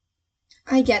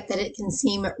I get that it can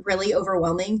seem really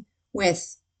overwhelming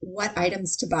with what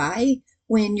items to buy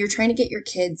when you're trying to get your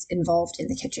kids involved in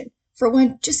the kitchen. For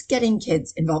one, just getting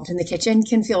kids involved in the kitchen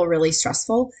can feel really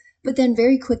stressful. But then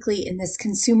very quickly in this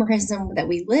consumerism that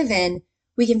we live in,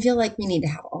 we can feel like we need to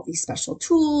have all these special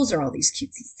tools or all these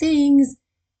cutesy things.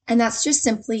 And that's just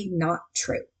simply not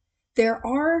true. There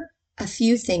are a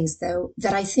few things, though,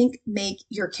 that I think make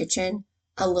your kitchen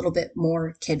a little bit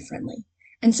more kid friendly.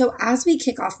 And so as we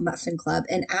kick off Muffin Club,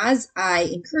 and as I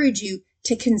encourage you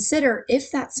to consider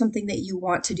if that's something that you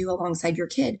want to do alongside your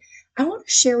kid, I want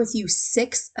to share with you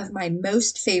 6 of my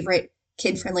most favorite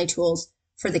kid-friendly tools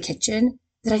for the kitchen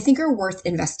that I think are worth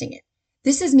investing in.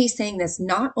 This is me saying this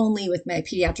not only with my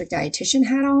pediatric dietitian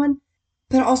hat on,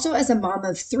 but also as a mom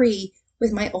of 3,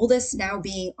 with my oldest now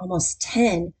being almost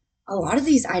 10. A lot of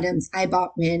these items I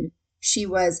bought when she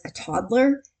was a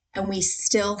toddler, and we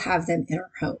still have them in our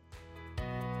home.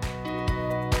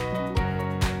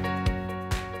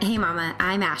 Hey Mama,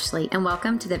 I'm Ashley, and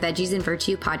welcome to the Veggies and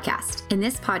Virtue podcast. In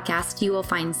this podcast, you will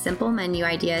find simple menu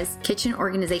ideas, kitchen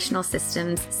organizational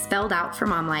systems spelled out for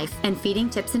mom life, and feeding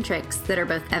tips and tricks that are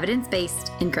both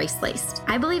evidence-based and grace-laced.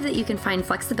 I believe that you can find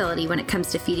flexibility when it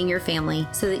comes to feeding your family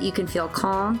so that you can feel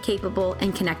calm, capable,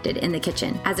 and connected in the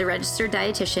kitchen. As a registered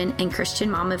dietitian and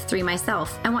Christian mom of 3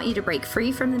 myself, I want you to break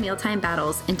free from the mealtime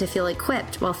battles and to feel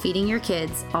equipped while feeding your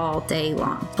kids all day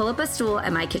long. Pull up a stool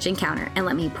at my kitchen counter and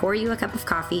let me pour you a cup of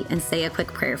coffee and say a quick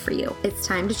prayer for you. It's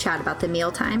time to chat about the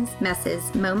meal times,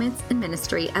 messes, moments, and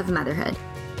ministry of motherhood.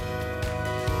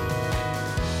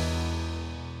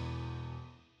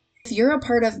 If you're a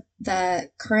part of the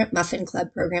current Muffin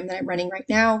Club program that I'm running right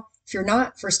now, if you're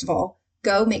not, first of all,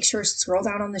 go make sure to scroll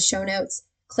down on the show notes,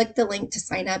 click the link to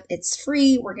sign up. It's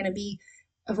free. We're going to be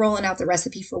rolling out the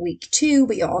recipe for week 2,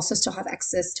 but you'll also still have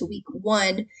access to week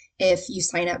 1 if you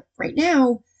sign up right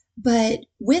now. But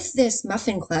with this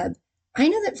Muffin Club, I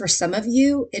know that for some of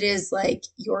you, it is like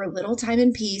your little time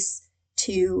in peace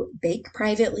to bake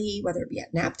privately, whether it be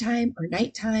at nap time or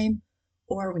nighttime,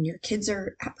 or when your kids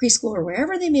are at preschool or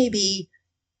wherever they may be,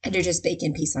 and to just bake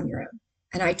in peace on your own.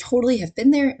 And I totally have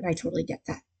been there, and I totally get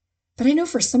that. But I know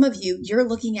for some of you, you're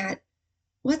looking at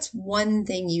what's one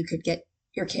thing you could get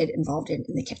your kid involved in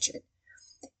the kitchen.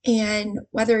 And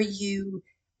whether you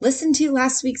listened to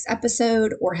last week's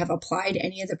episode or have applied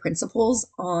any of the principles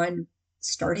on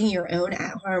starting your own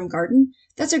at-home garden,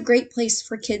 that's a great place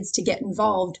for kids to get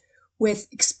involved with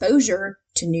exposure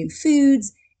to new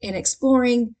foods and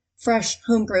exploring fresh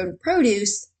homegrown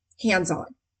produce hands-on.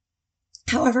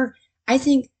 However, I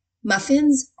think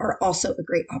muffins are also a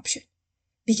great option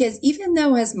because even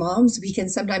though as moms, we can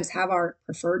sometimes have our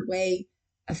preferred way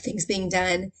of things being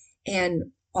done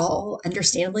and all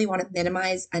understandably want to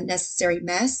minimize unnecessary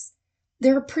mess,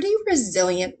 they're a pretty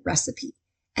resilient recipe.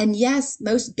 And yes,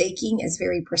 most baking is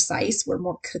very precise, where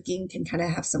more cooking can kind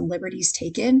of have some liberties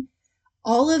taken.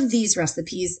 All of these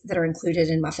recipes that are included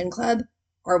in Muffin Club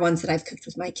are ones that I've cooked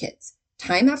with my kids,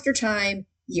 time after time,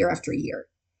 year after year.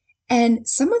 And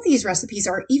some of these recipes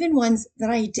are even ones that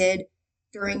I did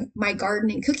during my garden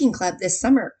and cooking club this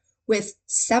summer with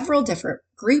several different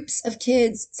groups of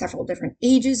kids, several different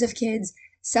ages of kids,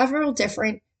 several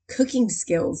different cooking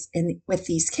skills with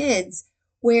these kids,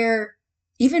 where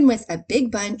even with a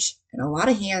big bunch and a lot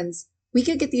of hands, we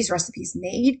could get these recipes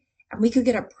made and we could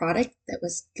get a product that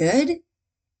was good,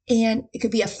 and it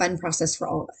could be a fun process for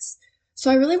all of us.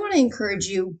 So I really want to encourage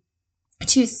you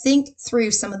to think through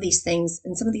some of these things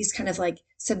and some of these kind of like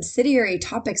subsidiary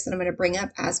topics that I'm going to bring up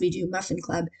as we do Muffin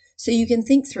Club, so you can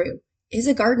think through, is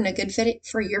a garden a good fit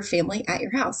for your family at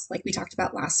your house? Like we talked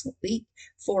about last week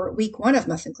for week 1 of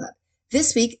Muffin Club.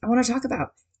 This week, I want to talk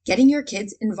about getting your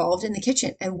kids involved in the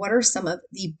kitchen and what are some of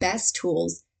the best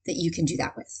tools that you can do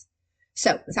that with.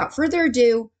 So without further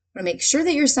ado, I want to make sure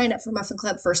that you're signed up for Muffin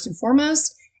Club first and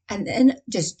foremost, and then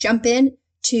just jump in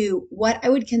to what I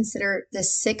would consider the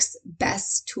 6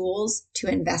 best tools to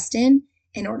invest in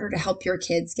order to help your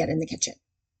kids get in the kitchen.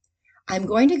 I'm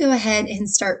going to go ahead and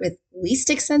start with least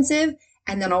expensive,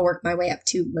 and then I'll work my way up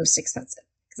to most expensive,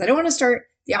 because I don't want to start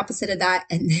the opposite of that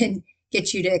and then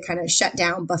get you to kind of shut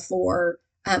down before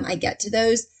I get to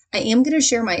those. I am going to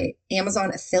share my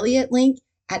Amazon affiliate link.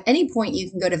 At any point, you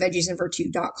can go to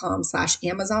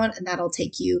veggiesandvirtue.com/Amazon, and that'll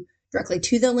take you directly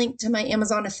to the link to my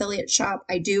Amazon affiliate shop.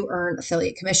 I do earn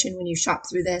affiliate commission when you shop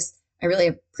through this. I really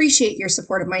appreciate your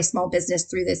support of my small business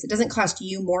through this. It doesn't cost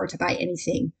you more to buy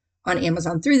anything on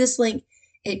Amazon through this link.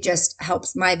 It just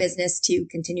helps my business to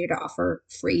continue to offer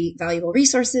free, valuable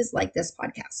resources like this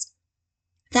podcast.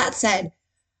 That said,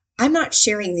 I'm not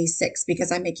sharing these 6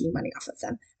 because I'm making money off of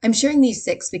them. I'm sharing these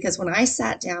 6 because when I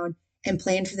sat down and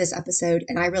planned for this episode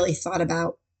and I really thought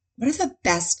about one of the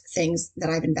best things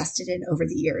that I've invested in over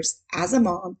the years as a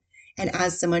mom and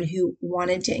as someone who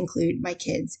wanted to include my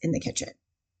kids in the kitchen.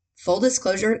 Full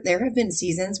disclosure, there have been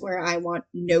seasons where I want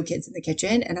no kids in the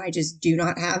kitchen and I just do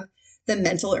not have the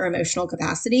mental or emotional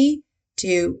capacity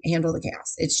to handle the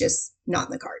chaos. It's just not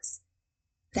in the cards.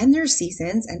 Then there's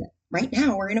seasons, and right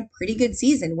now we're in a pretty good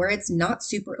season where it's not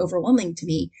super overwhelming to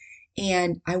me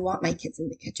and I want my kids in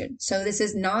the kitchen. So this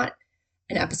is not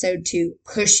an episode to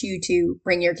push you to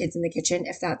bring your kids in the kitchen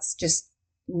if that's just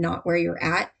not where you're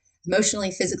at,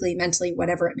 emotionally, physically, mentally,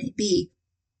 whatever it may be.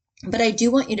 But I do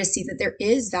want you to see that there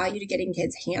is value to getting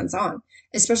kids hands-on,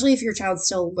 especially if your child's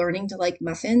still learning to like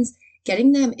muffins.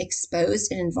 Getting them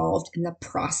exposed and involved in the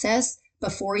process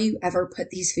before you ever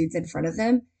put these foods in front of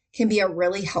them can be a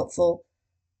really helpful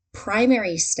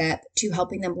primary step to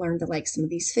helping them learn to like some of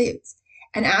these foods.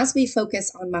 And as we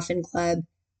focus on Muffin Club,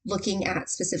 looking at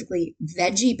specifically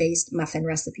veggie-based muffin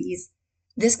recipes,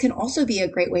 this can also be a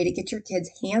great way to get your kids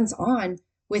hands-on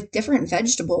with different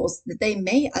vegetables that they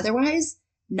may otherwise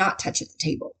not touch at the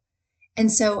table.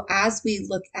 And so as we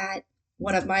look at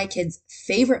one of my kids'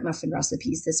 favorite muffin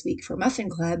recipes this week for Muffin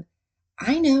Club,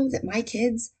 I know that my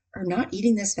kids are not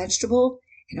eating this vegetable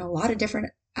in a lot of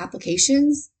different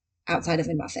applications outside of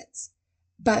in muffins.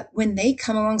 But when they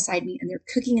come alongside me and they're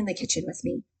cooking in the kitchen with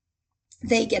me,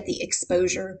 they get the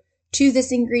exposure to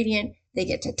this ingredient. They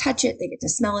get to touch it. They get to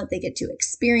smell it. They get to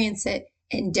experience it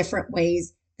in different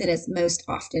ways than is most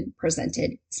often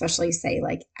presented, especially say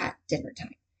like at dinner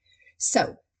time.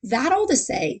 So that all to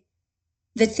say,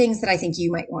 the things that I think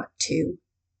you might want to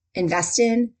invest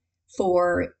in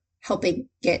for helping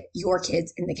get your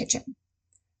kids in the kitchen.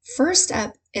 First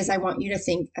up is I want you to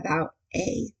think about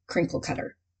a crinkle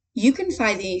cutter. You can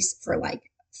find these for like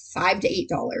 $5 to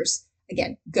 $8.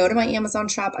 Again, go to my Amazon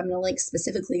shop. I'm going to link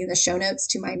specifically in the show notes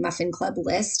to my Muffin Club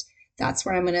list. That's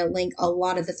where I'm going to link a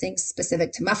lot of the things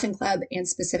specific to Muffin Club and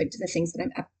specific to the things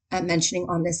that I'm mentioning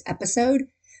on this episode.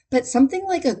 But something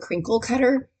like a crinkle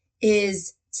cutter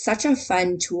is such a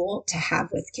fun tool to have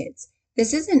with kids.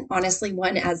 This isn't honestly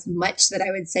one as much that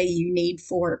I would say you need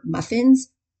for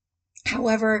muffins.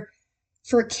 However,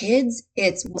 for kids,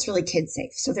 it's really kid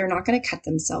safe. So they're not going to cut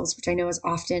themselves, which I know is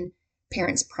often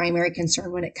parents' primary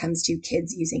concern when it comes to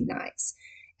kids using knives.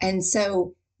 And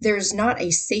so there's not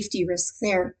a safety risk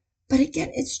there. But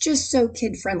again, it's just so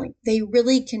kid friendly. They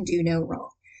really can do no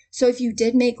wrong. So if you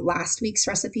did make last week's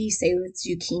recipe, say with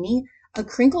zucchini, a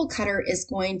crinkle cutter is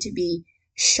going to be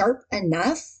sharp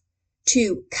enough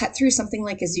to cut through something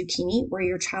like a zucchini where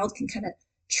your child can kind of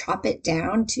chop it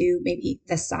down to maybe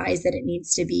the size that it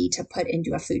needs to be to put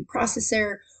into a food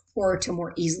processor or to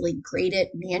more easily grate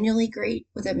it, manually grate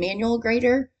with a manual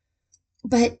grater.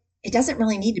 But it doesn't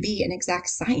really need to be an exact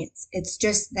science. It's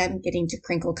just them getting to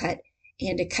crinkle cut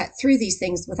and to cut through these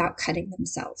things without cutting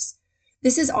themselves.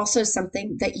 This is also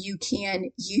something that you can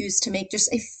use to make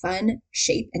just a fun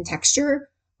shape and texture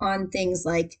on things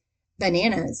like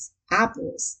bananas,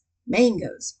 apples,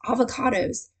 mangoes,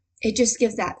 avocados. It just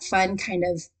gives that fun kind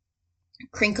of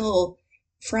crinkle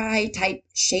fry type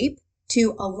shape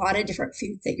to a lot of different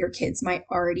foods that your kids might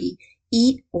already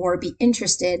eat or be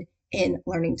interested in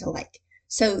learning to like.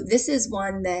 So this is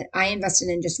one that I invested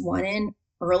in just one in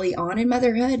early on in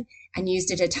motherhood and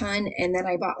used it a ton. And then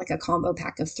I bought like a combo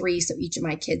pack of 3 so each of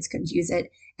my kids could use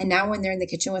it. And now when they're in the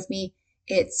kitchen with me,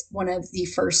 it's one of the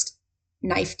first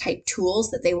knife type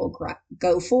tools that they will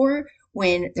go for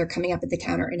when they're coming up at the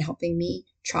counter and helping me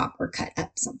chop or cut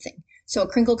up something. So a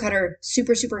crinkle cutter,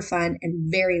 super, super fun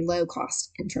and very low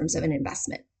cost in terms of an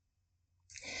investment.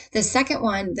 The second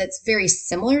one that's very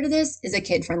similar to this is a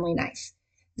kid-friendly knife.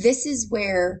 This is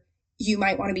where you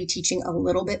might want to be teaching a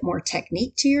little bit more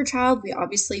technique to your child. We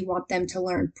obviously want them to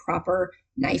learn proper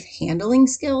knife handling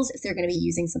skills if they're going to be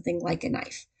using something like a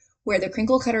knife, where the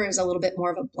crinkle cutter is a little bit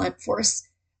more of a blunt force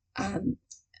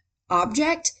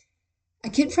object. A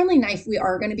kid-friendly knife we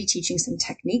are going to be teaching some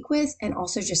technique with and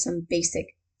also just some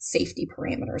basic safety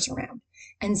parameters around.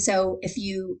 And so if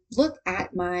you look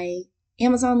at my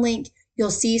Amazon link, you'll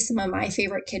see some of my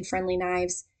favorite kid-friendly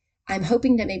knives. I'm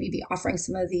hoping to maybe be offering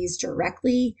some of these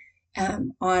directly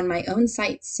on my own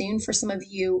site soon for some of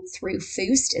you through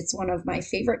Foost. It's one of my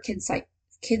favorite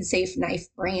kid-safe knife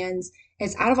brands.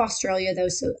 It's out of Australia though,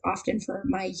 so often for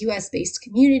my US-based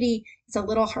community, it's a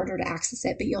little harder to access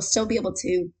it, but you'll still be able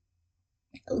to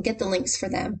get the links for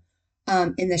them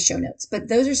in the show notes. But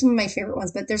those are some of my favorite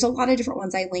ones, but there's a lot of different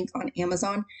ones I link on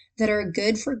Amazon that are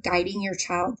good for guiding your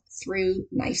child through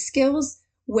knife skills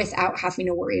without having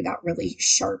to worry about really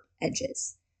sharp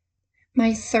edges.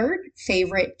 My third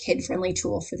favorite kid-friendly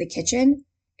tool for the kitchen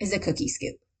is a cookie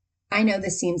scoop. I know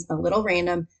this seems a little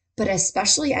random, But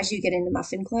especially as you get into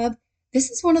Muffin Club, this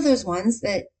is one of those ones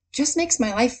that just makes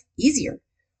my life easier.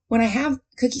 When I have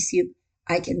cookie scoop,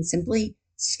 I can simply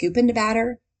scoop into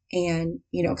batter and,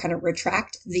 kind of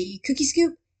retract the cookie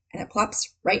scoop and it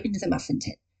plops right into the muffin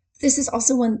tin. This is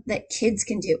also one that kids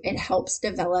can do. It helps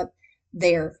develop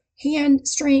their hand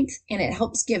strength and it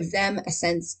helps give them a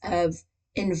sense of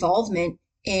involvement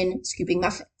in scooping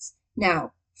muffins.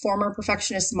 Now, former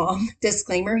perfectionist mom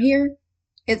disclaimer here,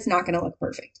 it's not going to look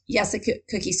perfect. Yes, a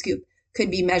cookie scoop could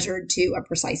be measured to a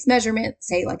precise measurement,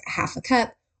 say like a half a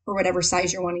cup or whatever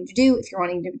size you're wanting to do. If you're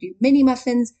wanting to do mini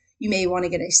muffins, you may want to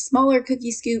get a smaller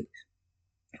cookie scoop,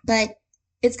 but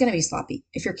it's going to be sloppy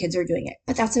if your kids are doing it,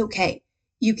 but that's okay.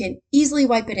 You can easily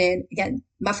wipe it in. Again,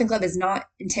 Muffin Club is not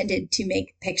intended to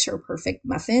make picture perfect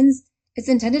muffins. It's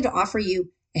intended to offer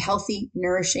you a healthy,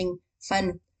 nourishing,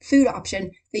 fun food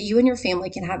option that you and your family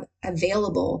can have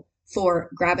available for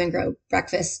grab and go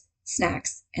breakfast,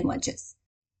 snacks, and lunches.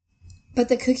 But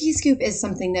the cookie scoop is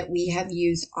something that we have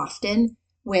used often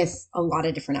with a lot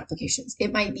of different applications.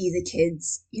 It might be the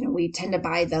kids, we tend to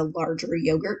buy the larger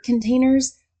yogurt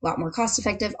containers, a lot more cost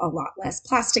effective, a lot less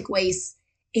plastic waste.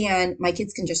 And my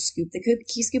kids can just scoop the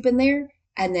cookie scoop in there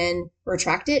and then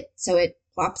retract it so it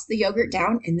plops the yogurt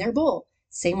down in their bowl.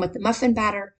 Same with the muffin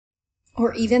batter,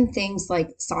 or even things like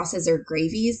sauces or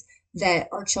gravies that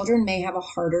our children may have a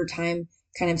harder time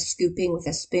kind of scooping with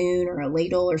a spoon or a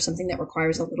ladle or something that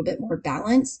requires a little bit more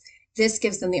balance. This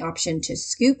gives them the option to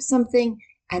scoop something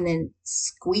and then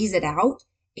squeeze it out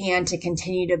and to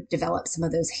continue to develop some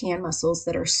of those hand muscles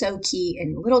that are so key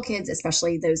in little kids,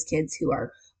 especially those kids who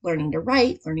are learning to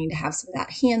write, learning to have some of that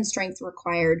hand strength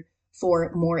required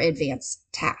for more advanced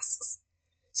tasks.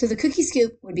 So the cookie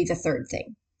scoop would be the third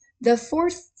thing. The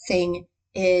fourth thing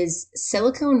is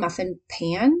silicone muffin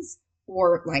pans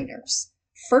or liners.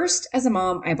 First, as a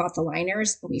mom, I bought the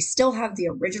liners and we still have the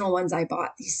original ones I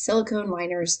bought. These silicone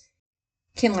liners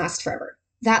can last forever.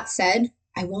 That said,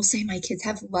 I will say my kids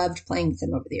have loved playing with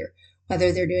them over the year,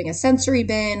 whether they're doing a sensory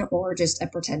bin or just a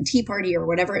pretend tea party or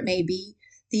whatever it may be.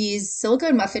 These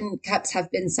silicone muffin cups have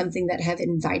been something that have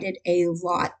invited a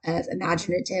lot of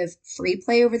imaginative free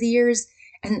play over the years.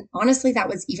 And honestly, that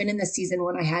was even in the season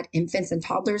when I had infants and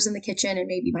toddlers in the kitchen and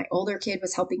maybe my older kid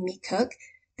was helping me cook.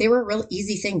 They were a real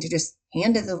easy thing to just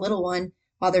hand to the little one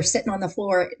while they're sitting on the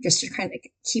floor just to kind of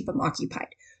keep them occupied.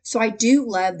 So I do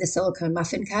love the silicone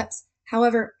muffin cups.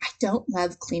 However, I don't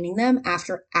love cleaning them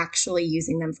after actually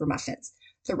using them for muffins.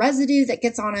 The residue that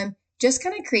gets on them just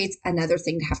kind of creates another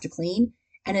thing to have to clean.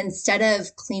 And instead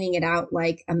of cleaning it out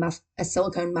like a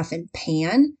silicone muffin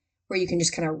pan, where you can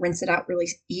just kind of rinse it out really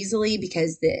easily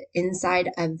because the inside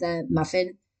of the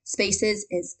muffin spaces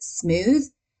is smooth,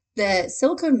 the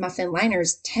silicone muffin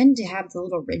liners tend to have the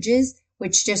little ridges,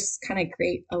 which just kind of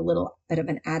create a little bit of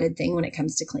an added thing when it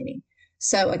comes to cleaning.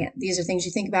 So again, these are things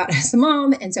you think about as a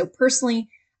mom. And so personally,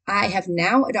 I have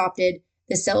now adopted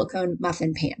the silicone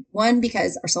muffin pan. One,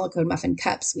 because our silicone muffin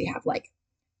cups, we have like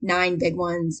 9 big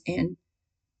ones and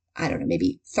I don't know,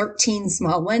 maybe 13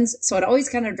 small ones. So it always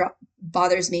kind of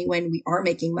bothers me when we are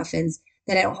making muffins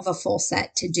that I don't have a full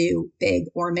set to do big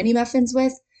or mini muffins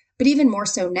with. But even more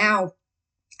so now,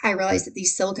 I realize that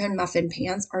these silicone muffin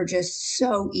pans are just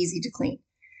so easy to clean.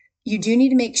 You do need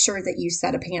to make sure that you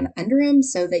set a pan under them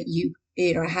so that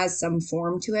it has some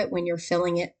form to it when you're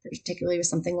filling it, particularly with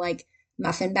something like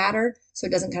muffin batter, so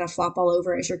it doesn't kind of flop all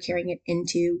over as you're carrying it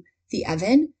into the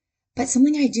oven. But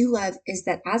something I do love is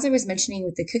that, as I was mentioning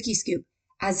with the cookie scoop,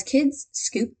 as kids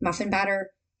scoop muffin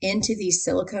batter into these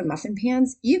silicone muffin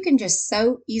pans, you can just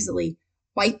so easily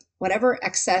wipe whatever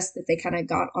excess that they kind of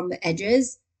got on the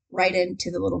edges right into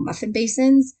the little muffin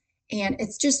basins. And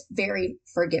it's just very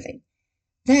forgiving.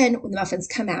 Then when the muffins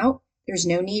come out, there's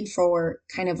no need for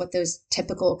kind of what those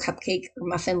typical cupcake or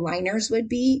muffin liners would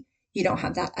be. You don't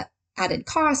have that added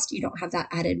cost. You don't have that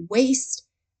added waste,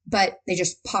 but they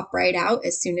just pop right out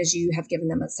as soon as you have given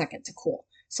them a second to cool.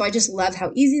 So I just love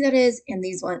how easy that is. And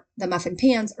the muffin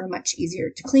pans are much easier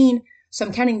to clean. So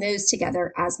I'm counting those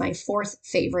together as my fourth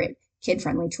favorite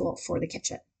kid-friendly tool for the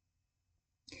kitchen.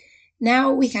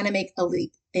 Now we kind of make a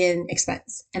leap in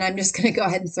expense. And I'm just going to go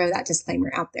ahead and throw that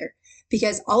disclaimer out there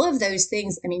because all of those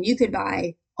things, I mean, you could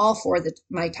buy all four of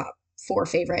my top 4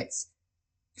 favorites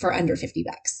for under $50.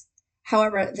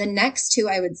 However, the next 2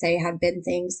 I would say have been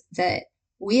things that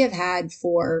we have had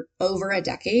for over a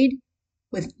decade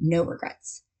with no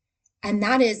regrets. And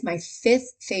that is my 5th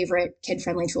favorite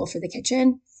kid-friendly tool for the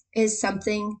kitchen is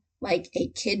something like a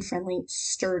kid-friendly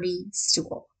sturdy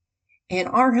stool. In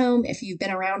our home, if you've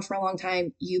been around for a long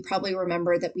time, you probably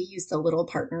remember that we use the Little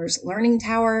Partners Learning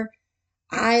Tower.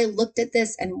 I looked at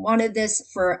this and wanted this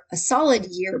for a solid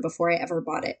year before I ever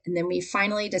bought it. And then we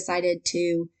finally decided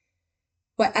to,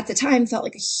 what at the time felt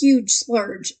like a huge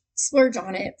splurge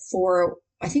on it for,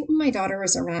 I think when my daughter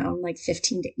was around like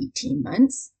 15 to 18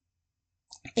 months.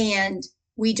 And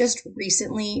we just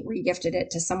recently regifted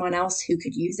it to someone else who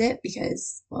could use it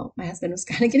because, well, my husband was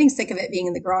kind of getting sick of it being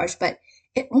in the garage, but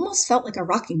it almost felt like a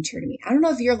rocking chair to me. I don't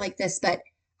know if you're like this, but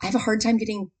I have a hard time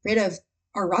getting rid of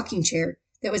our rocking chair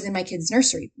that was in my kids'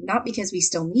 nursery, not because we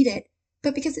still need it,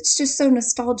 but because it's just so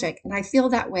nostalgic. And I feel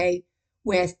that way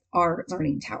with our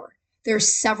learning tower.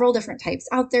 There's several different types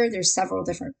out there. There's several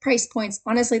different price points.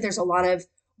 Honestly, there's a lot of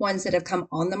ones that have come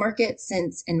on the market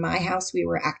since in my house we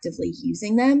were actively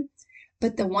using them.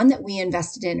 But the one that we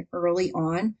invested in early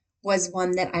on was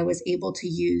one that I was able to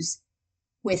use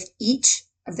with each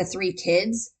of the 3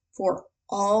 kids for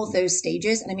all those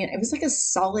stages. And I mean, it was like a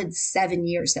solid 7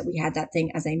 years that we had that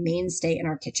thing as a mainstay in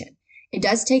our kitchen. It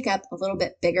does take up a little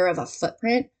bit bigger of a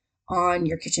footprint on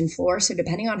your kitchen floor. So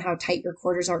depending on how tight your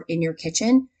quarters are in your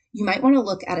kitchen, you might want to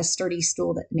look at a sturdy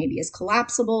stool that maybe is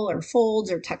collapsible or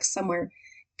folds or tucks somewhere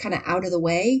kind of out of the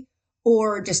way,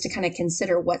 or just to kind of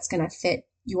consider what's going to fit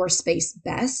your space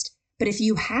best. But if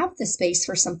you have the space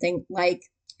for something like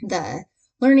the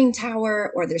Learning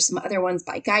Tower, or there's some other ones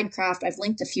by Guidecraft. I've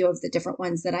linked a few of the different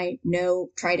ones that I know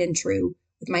tried and true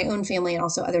with my own family and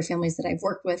also other families that I've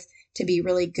worked with to be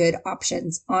really good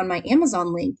options on my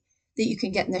Amazon link that you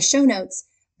can get in the show notes.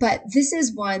 But this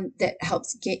is one that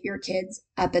helps get your kids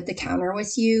up at the counter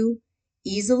with you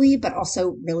easily, but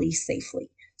also really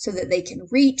safely so that they can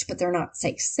reach, but they're not,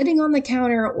 say, sitting on the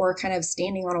counter or kind of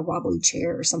standing on a wobbly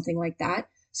chair or something like that.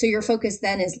 So your focus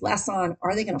then is less on,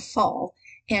 are they going to fall?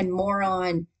 And more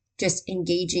on just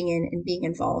engaging in and being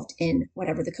involved in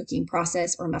whatever the cooking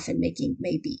process or muffin making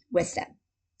may be with them.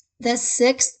 The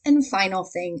 6th and final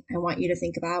thing I want you to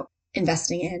think about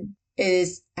investing in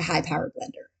is a high-powered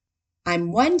blender.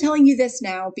 I'm telling you this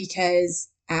now because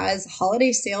as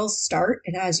holiday sales start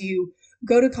and as you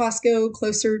go to Costco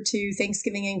closer to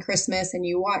Thanksgiving and Christmas and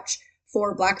you watch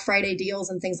for Black Friday deals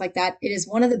and things like that, it is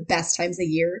one of the best times of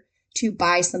year to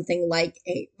buy something like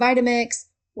a Vitamix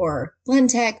or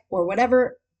Blendtec or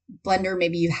whatever blender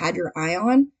maybe you had your eye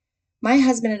on. My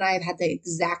husband and I have had the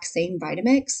exact same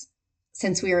Vitamix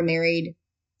since we were married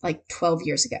like 12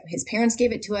 years ago. His parents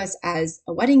gave it to us as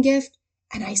a wedding gift,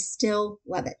 and I still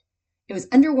love it. It was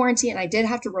under warranty, and I did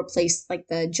have to replace like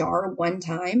the jar one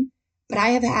time, but I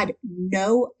have had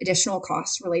no additional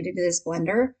costs related to this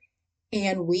blender,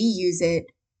 and we use it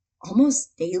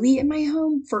almost daily in my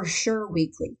home, for sure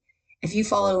weekly. If you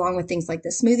follow along with things like the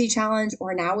smoothie challenge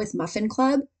or now with Muffin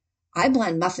Club, I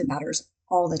blend muffin batters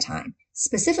all the time,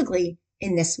 specifically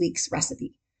in this week's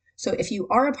recipe. So if you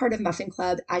are a part of Muffin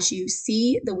Club, as you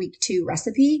see the week 2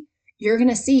 recipe, you're going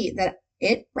to see that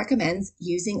it recommends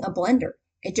using a blender.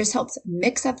 It just helps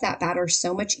mix up that batter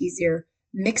so much easier,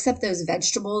 mix up those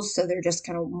vegetables so they're just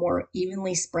kind of more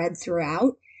evenly spread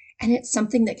throughout. And it's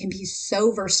something that can be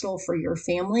so versatile for your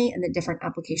family and the different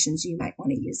applications you might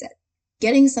want to use it.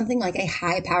 Getting something like a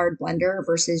high-powered blender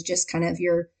versus just kind of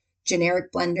your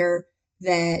generic blender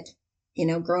that,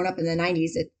 growing up in the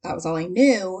 90s, that was all I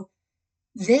knew.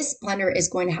 This blender is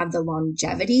going to have the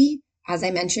longevity, as I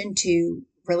mentioned, to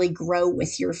really grow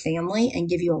with your family and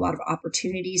give you a lot of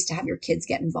opportunities to have your kids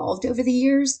get involved over the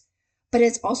years. But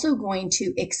it's also going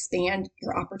to expand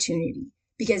your opportunity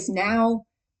because now,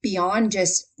 beyond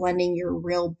just blending your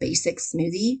real basic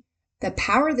smoothie, the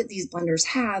power that these blenders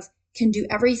have can do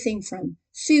everything from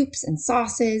soups and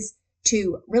sauces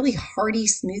to really hearty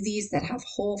smoothies that have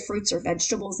whole fruits or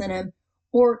vegetables in them,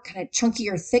 or kind of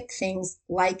chunkier, thick things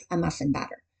like a muffin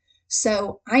batter.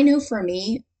 So I know for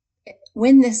me,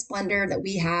 when this blender that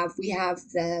we have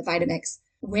the Vitamix,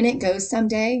 when it goes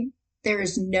someday, there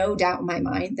is no doubt in my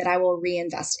mind that I will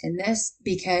reinvest in this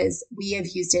because we have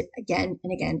used it again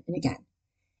and again and again.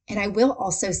 And I will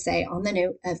also say, on the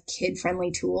note of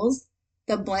kid-friendly tools,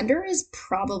 the blender is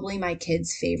probably my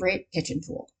kids' favorite kitchen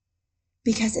tool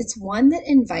because it's one that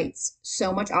invites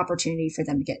so much opportunity for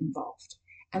them to get involved.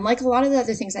 And like a lot of the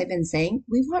other things I've been saying,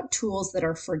 we want tools that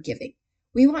are forgiving.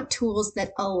 We want tools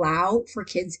that allow for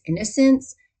kids'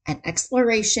 innocence and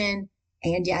exploration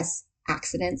and, yes,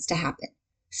 accidents to happen.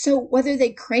 So whether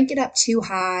they crank it up too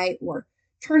high or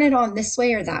turn it on this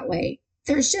way or that way,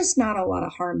 there's just not a lot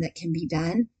of harm that can be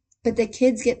done. But the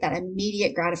kids get that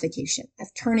immediate gratification of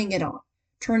turning it on,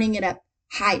 turning it up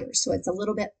higher so it's a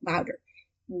little bit louder,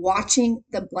 watching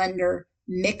the blender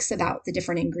mix about the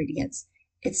different ingredients.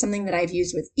 It's something that I've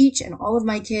used with each and all of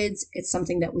my kids. It's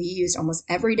something that we used almost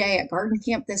every day at garden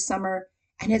camp this summer.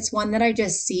 And it's one that I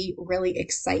just see really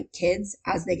excite kids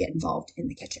as they get involved in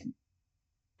the kitchen.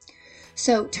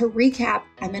 So to recap,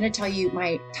 I'm going to tell you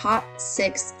my top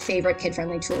 6 favorite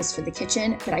kid-friendly tools for the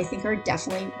kitchen that I think are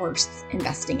definitely worth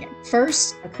investing in.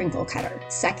 First, a crinkle cutter.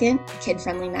 Second, a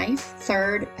kid-friendly knife.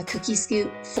 Third, a cookie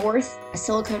scoop. Fourth, a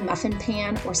silicone muffin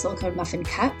pan or silicone muffin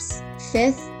cups.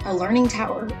 Fifth, a learning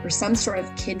tower or some sort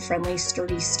of kid-friendly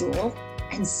sturdy stool.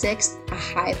 And sixth, a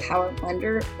high-power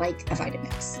blender like a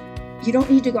Vitamix. You don't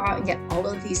need to go out and get all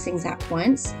of these things at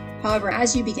once. However,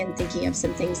 as you begin thinking of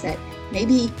some things that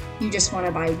maybe you just want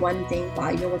to buy one thing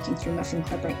while you're working through Muffin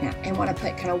Club right now and want to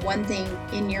put kind of one thing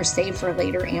in your save for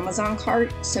later Amazon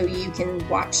cart so you can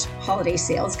watch holiday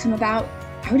sales come about,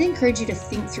 I would encourage you to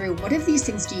think through what of these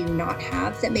things do you not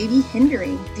have that may be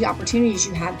hindering the opportunities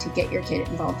you have to get your kid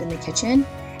involved in the kitchen,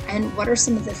 and what are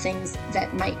some of the things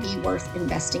that might be worth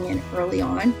investing in early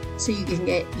on so you can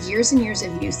get years and years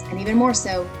of use, and even more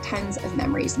so, tons of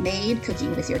memories made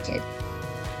cooking with your kid.